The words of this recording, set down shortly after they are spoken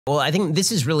Well, I think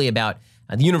this is really about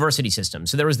the university system.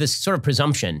 So there was this sort of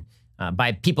presumption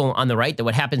by people on the right that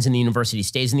what happens in the university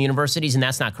stays in the universities, and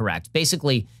that's not correct.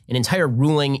 Basically, an entire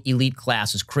ruling elite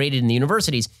class was created in the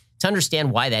universities. To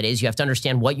understand why that is, you have to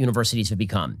understand what universities have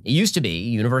become. It used to be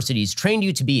universities trained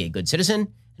you to be a good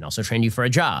citizen and also trained you for a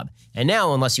job. And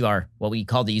now, unless you are what we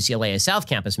call the UCLA a South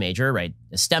Campus major, right,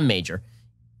 a STEM major,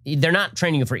 they're not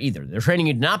training you for either. They're training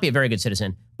you to not be a very good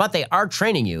citizen, but they are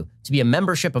training you to be a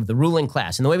membership of the ruling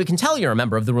class. And the way we can tell you're a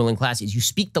member of the ruling class is you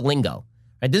speak the lingo.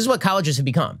 Right? This is what colleges have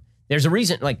become. There's a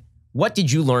reason, like, what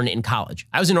did you learn in college?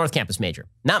 I was a North Campus major.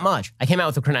 Not much. I came out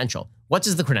with a credential. What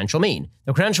does the credential mean?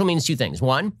 The credential means two things.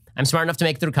 One, I'm smart enough to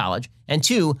make it through college. And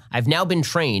two, I've now been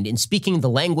trained in speaking the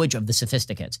language of the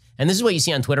sophisticates. And this is what you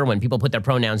see on Twitter when people put their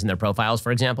pronouns in their profiles,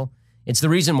 for example. It's the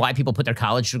reason why people put their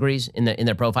college degrees in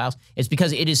their profiles. It's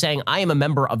because it is saying, I am a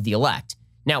member of the elect.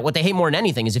 Now, what they hate more than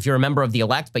anything is if you're a member of the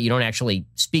elect, but you don't actually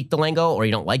speak the lingo or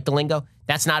you don't like the lingo,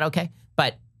 that's not okay.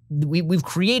 But we've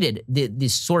created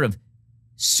this sort of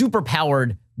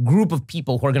superpowered group of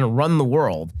people who are going to run the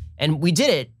world. And we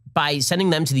did it by sending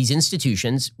them to these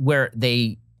institutions where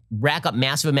they rack up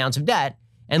massive amounts of debt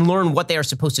and learn what they are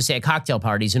supposed to say at cocktail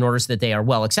parties in order so that they are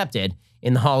well accepted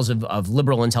in the halls of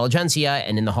liberal intelligentsia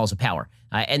and in the halls of power.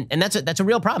 And that's a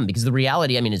real problem because the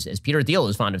reality, I mean, as Peter Thiel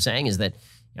is fond of saying, is that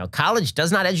college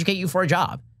does not educate you for a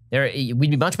job. We'd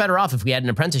be much better off if we had an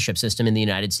apprenticeship system in the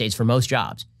United States for most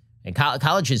jobs. And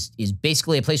college is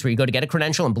basically a place where you go to get a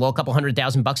credential and blow a couple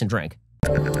 $100,000 and drink.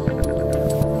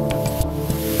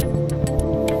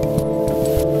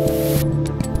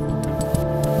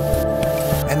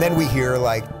 And then we hear,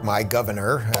 like, my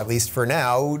governor, at least for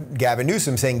now, Gavin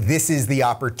Newsom, saying this is the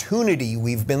opportunity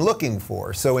we've been looking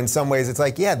for. So in some ways, it's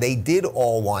like, yeah, they did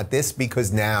all want this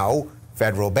because now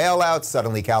federal bailouts,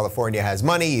 suddenly California has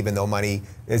money, even though money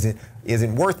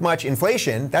isn't worth much.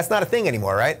 Inflation, that's not a thing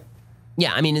anymore, right?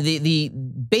 Yeah, I mean, the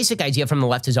basic idea from the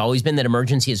left has always been that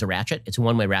emergency is a ratchet. It's a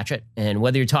one-way ratchet. And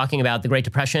whether you're talking about the Great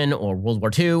Depression or World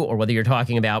War II, or whether you're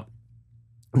talking about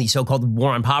the so-called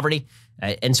war on poverty,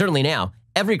 and certainly now,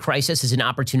 every crisis is an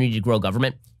opportunity to grow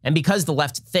government. And because the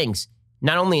left thinks,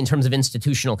 not only in terms of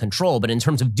institutional control, but in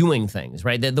terms of doing things,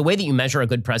 right? The way that you measure a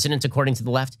good president, according to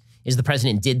the left, is the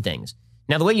president did things.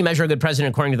 Now, the way you measure a good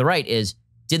president, according to the right, is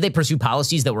did they pursue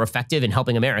policies that were effective in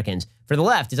helping Americans? For the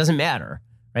left, it doesn't matter.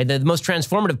 Right? The most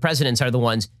transformative presidents are the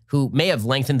ones who may have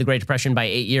lengthened the Great Depression by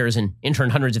 8 years and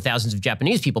interned hundreds of thousands of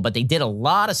Japanese people, but they did a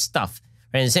lot of stuff.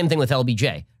 Right? And the same thing with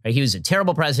LBJ. Right? He was a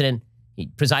terrible president. He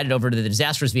presided over the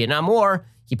disastrous Vietnam War.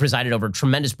 He presided over a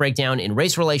tremendous breakdown in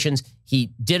race relations.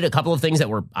 He did a couple of things that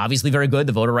were obviously very good,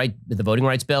 the Voting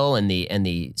Rights Bill and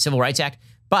the Civil Rights Act.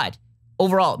 But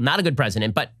overall, not a good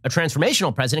president, but a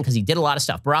transformational president because he did a lot of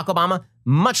stuff. Barack Obama,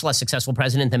 much less successful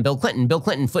president than Bill Clinton. Bill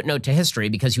Clinton, footnote to history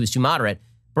because he was too moderate.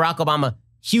 Barack Obama,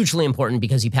 hugely important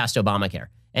because he passed Obamacare.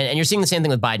 And you're seeing the same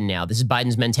thing with Biden now. This is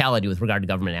Biden's mentality with regard to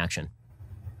government action.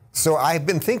 So I've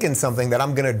been thinking something that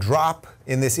I'm going to drop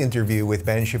in this interview with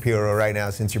Ben Shapiro right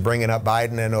now, since you're bringing up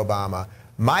Biden and Obama.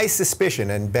 My suspicion,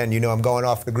 and Ben, you know I'm going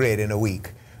off the grid in a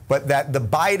week, but that the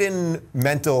Biden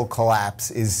mental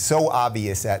collapse is so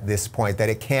obvious at this point that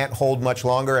it can't hold much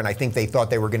longer. And I think they thought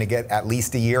they were going to get at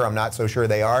least a year. I'm not so sure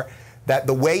they are. That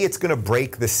the way it's going to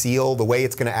break the seal, the way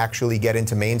it's going to actually get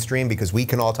into mainstream, because we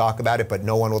can all talk about it, but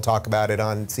no one will talk about it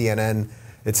on CNN,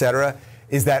 et cetera,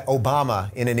 is that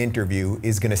Obama in an interview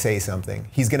is going to say something.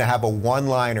 He's going to have a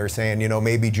one-liner saying,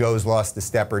 maybe Joe's lost a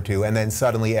step or two, and then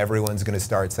suddenly everyone's going to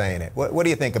start saying it. What do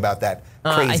you think about that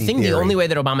crazy I think theory? The only way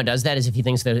that Obama does that is if he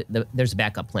thinks that there's a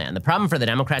backup plan. The problem for the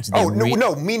Democrats is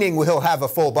no, meaning he'll have a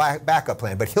full backup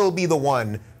plan, but he'll be the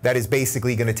one that is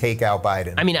basically going to take out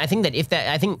Biden. I mean, I think that if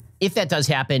that does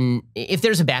happen, if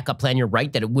there's a backup plan, you're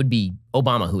right that it would be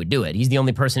Obama who would do it. He's the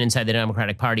only person inside the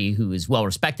Democratic Party who is well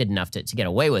respected enough to get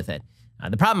away with it.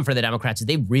 The problem for the Democrats is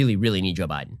they really, really need Joe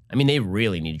Biden. I mean, they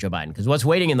really need Joe Biden because what's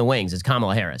waiting in the wings is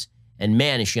Kamala Harris. And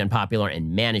man, is she unpopular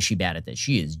and man, is she bad at this.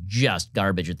 She is just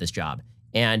garbage at this job.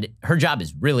 And her job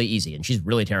is really easy and she's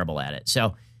really terrible at it.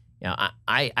 So,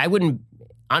 I wouldn't,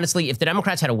 honestly, if the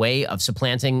Democrats had a way of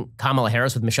supplanting Kamala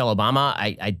Harris with Michelle Obama,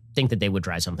 I think that they would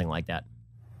try something like that.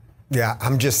 Yeah,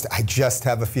 I just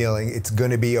have a feeling it's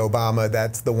going to be Obama.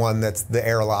 That's the one that's the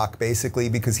airlock, basically,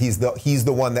 because he's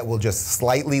the one that will just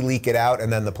slightly leak it out,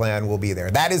 and then the plan will be there.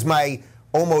 That is my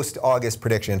almost August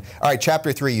prediction. All right,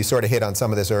 chapter 3, you sort of hit on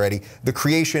some of this already. The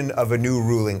creation of a new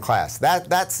ruling class.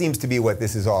 That seems to be what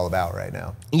this is all about right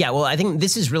now. Yeah, well, I think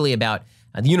this is really about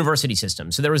the university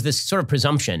system. So there was this sort of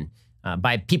presumption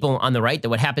by people on the right that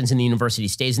what happens in the university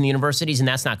stays in the universities, and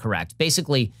that's not correct.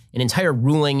 Basically, an entire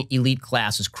ruling elite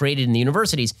class was created in the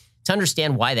universities. to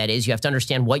understand why that is, you have to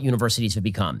understand what universities have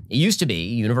become. It used to be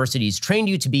universities trained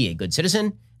you to be a good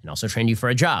citizen and also trained you for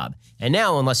a job. And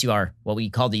now, unless you are what we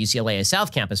call the UCLA a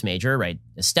South Campus major, right,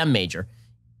 a STEM major,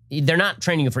 they're not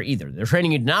training you for either. They're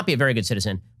training you to not be a very good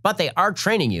citizen, but they are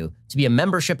training you to be a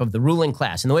membership of the ruling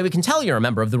class. And the way we can tell you're a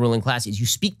member of the ruling class is you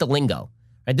speak the lingo.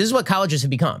 Right? This is what colleges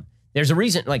have become. There's a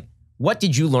reason, like, what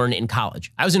did you learn in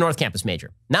college? I was a North Campus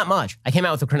major. Not much. I came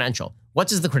out with a credential. What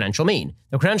does the credential mean?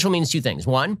 The credential means two things.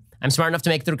 One, I'm smart enough to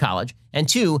make it through college. And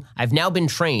two, I've now been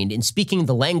trained in speaking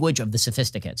the language of the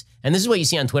sophisticates. And this is what you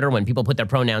see on Twitter when people put their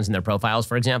pronouns in their profiles,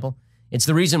 for example. It's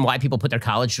the reason why people put their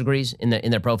college degrees in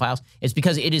their profiles. It's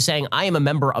because it is saying, I am a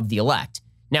member of the elect.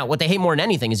 Now, what they hate more than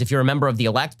anything is if you're a member of the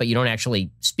elect, but you don't actually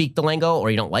speak the lingo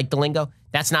or you don't like the lingo,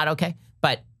 that's not okay.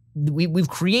 But we've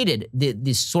created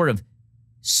this sort of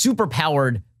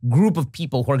superpowered group of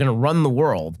people who are going to run the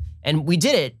world. And we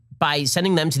did it by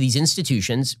sending them to these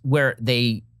institutions where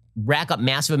they rack up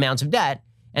massive amounts of debt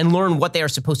and learn what they are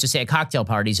supposed to say at cocktail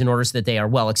parties in order so that they are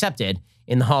well accepted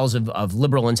in the halls of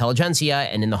liberal intelligentsia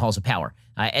and in the halls of power.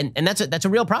 And that's a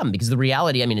real problem, because the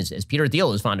reality, I mean, as Peter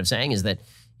Thiel is fond of saying, is that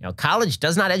college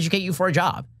does not educate you for a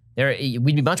job.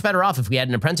 We'd be much better off if we had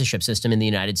an apprenticeship system in the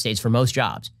United States for most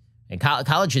jobs. And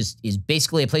college is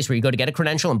basically a place where you go to get a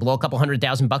credential and blow a couple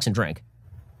 $100,000 and drink.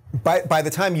 By the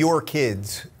time your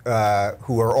kids,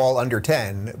 who are all under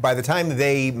 10, by the time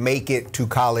they make it to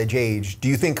college age, do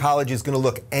you think college is going to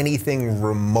look anything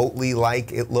remotely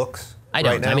like it looks? I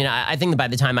don't. Right now? I mean, I think that by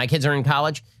the time my kids are in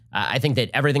college, I think that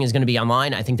everything is going to be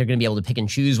online. I think they're going to be able to pick and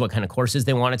choose what kind of courses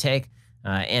they want to take.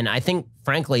 And I think,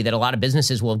 frankly, that a lot of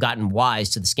businesses will have gotten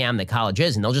wise to the scam that college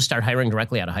is, and they'll just start hiring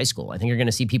directly out of high school. I think you're going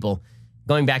to see people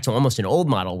going back to almost an old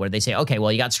model where they say, okay,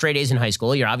 well, you got straight A's in high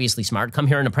school. You're obviously smart. Come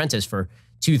here and apprentice for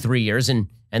 2-3 years, and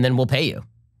then we'll pay you.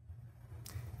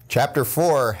 Chapter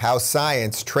 4, How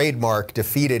Science Trademark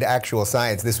Defeated Actual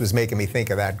Science. This was making me think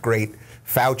of that great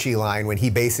Fauci line when he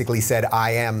basically said,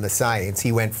 I am the science.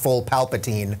 He went full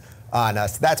Palpatine on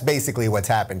us. That's basically what's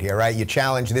happened here, right? You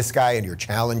challenge this guy and you're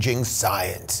challenging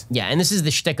science. Yeah, and this is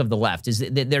the shtick of the left, is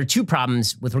that there are two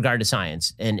problems with regard to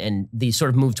science and the sort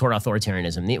of move toward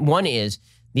authoritarianism. One is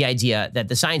the idea that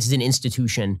the science is an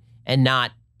institution and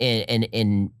not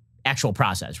an actual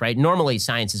process, right? Normally,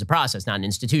 science is a process, not an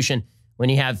institution. When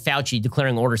you have Fauci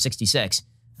declaring Order 66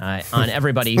 on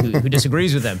everybody who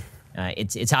disagrees with him,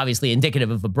 it's obviously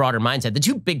indicative of a broader mindset. The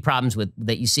two big problems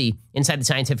that you see inside the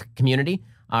scientific community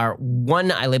are,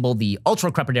 one, I label the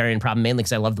ultra-crepidarian problem, mainly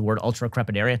because I love the word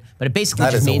ultra-crepidarian, but it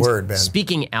basically just means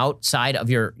speaking outside of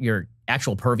your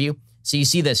actual purview. So you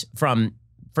see this from,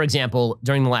 for example,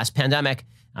 during the last pandemic,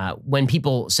 when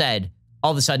people said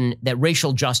all of a sudden that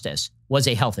racial justice was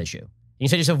a health issue. And you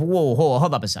say to yourself, whoa,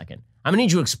 hold up a second. I'm gonna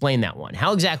need you to explain that one.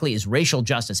 How exactly is racial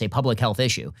justice a public health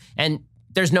issue? And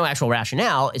there's no actual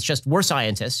rationale. It's just, we're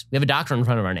scientists. We have a doctor in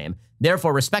front of our name.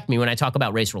 Therefore, respect me when I talk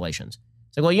about race relations.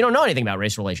 It's like, well, you don't know anything about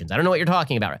race relations. I don't know what you're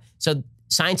talking about. So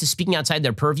science is speaking outside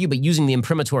their purview, but using the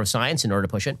imprimatur of science in order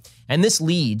to push it. And this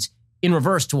leads in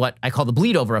reverse to what I call the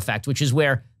bleed over effect, which is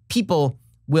where people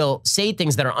will say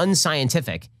things that are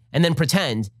unscientific and then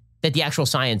pretend that the actual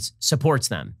science supports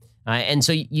them. And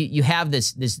so you have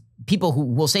this people who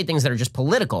will say things that are just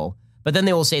political, but then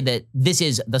they will say that this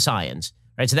is the science,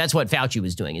 right? So that's what Fauci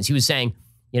was doing, is he was saying,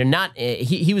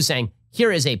 he was saying,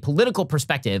 here is a political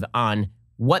perspective on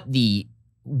what the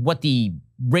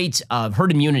rates of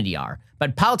herd immunity are.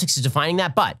 But politics is defining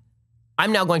that, but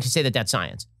I'm now going to say that that's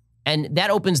science. And that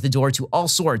opens the door to all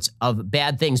sorts of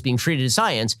bad things being treated as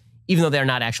science, even though they're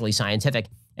not actually scientific.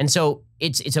 And so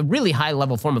it's a really high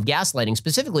level form of gaslighting,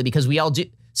 specifically because we all do.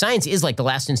 Science is like the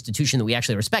last institution that we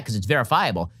actually respect because it's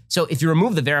verifiable. So if you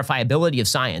remove the verifiability of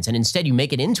science and instead you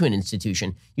make it into an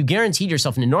institution, you guaranteed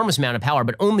yourself an enormous amount of power,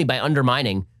 but only by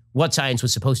undermining what science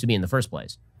was supposed to be in the first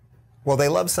place. Well, they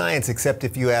love science, except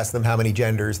if you ask them how many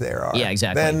genders there are. Yeah,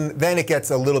 exactly. Then it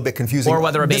gets a little bit confusing. Or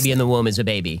whether a baby in the womb is a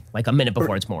baby, like a minute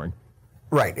before it's born.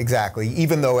 Right, exactly.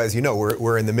 Even though, as you know,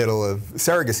 we're in the middle of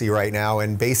surrogacy right now,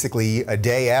 and basically a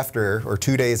day after or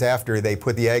 2 days after they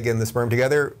put the egg and the sperm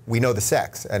together, we know the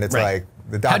sex, and it's like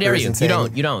the doctor. How dare you?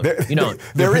 Saying, you don't.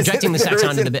 You're projecting the sex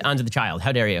onto the child.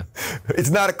 How dare you? It's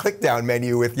not a click-down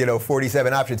menu with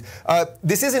 47 options.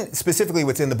 This isn't specifically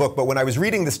what's in the book, but when I was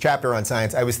reading this chapter on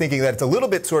science, I was thinking that it's a little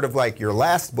bit sort of like your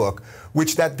last book,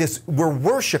 which we're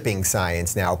worshiping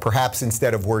science now, perhaps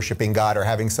instead of worshiping God or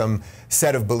having some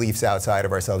set of beliefs outside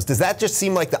of ourselves. Does that just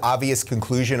seem like the obvious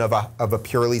conclusion of a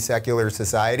purely secular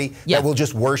society? Yeah. That we'll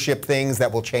just worship things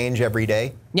that will change every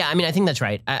day? Yeah, I mean, I think that's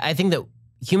right. I think that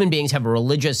human beings have a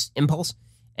religious impulse,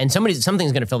 And something's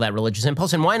going to fill that religious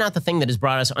impulse. And why not the thing that has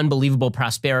brought us unbelievable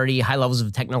prosperity, high levels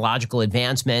of technological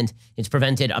advancement? It's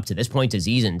prevented, up to this point,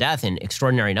 disease and death in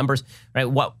extraordinary numbers, right?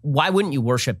 Why wouldn't you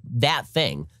worship that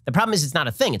thing? The problem is it's not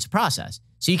a thing, it's a process.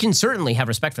 So you can certainly have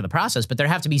respect for the process, but there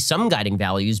have to be some guiding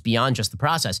values beyond just the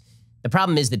process. The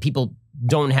problem is that people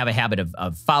don't have a habit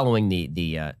of following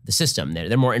the system.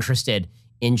 They're more interested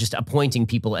in just appointing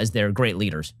people as their great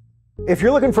leaders. If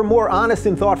you're looking for more honest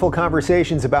and thoughtful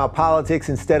conversations about politics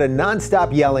instead of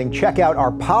nonstop yelling, check out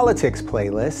our politics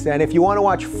playlist. And if you want to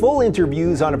watch full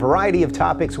interviews on a variety of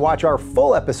topics, watch our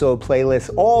full episode playlist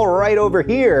all right over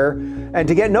here. And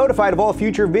to get notified of all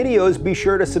future videos, be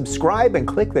sure to subscribe and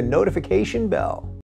click the notification bell.